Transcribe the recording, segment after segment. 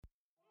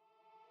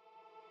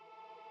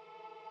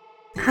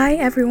Hi,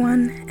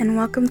 everyone, and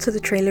welcome to the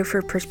Trailer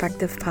for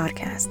Perspective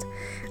podcast.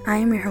 I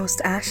am your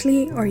host,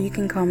 Ashley, or you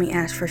can call me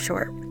Ash for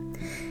short.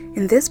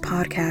 In this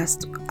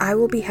podcast, I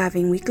will be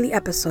having weekly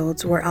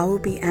episodes where I will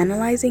be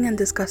analyzing and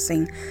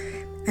discussing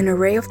an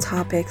array of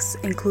topics,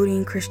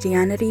 including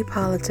Christianity,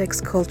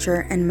 politics,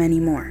 culture, and many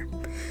more.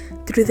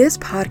 Through this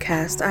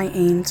podcast, I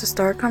aim to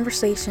start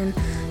conversation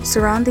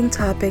surrounding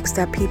topics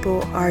that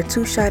people are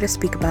too shy to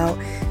speak about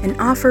and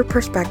offer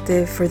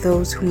perspective for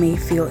those who may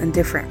feel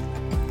indifferent.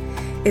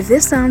 If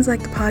this sounds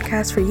like the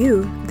podcast for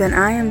you, then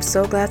I am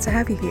so glad to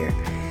have you here.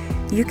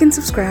 You can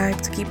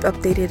subscribe to keep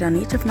updated on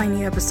each of my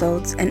new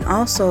episodes and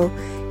also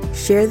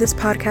share this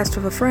podcast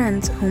with a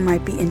friend who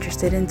might be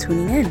interested in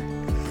tuning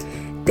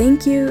in.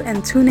 Thank you,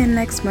 and tune in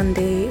next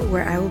Monday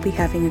where I will be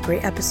having a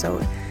great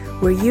episode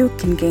where you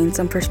can gain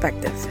some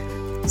perspective.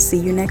 See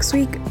you next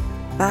week.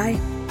 Bye.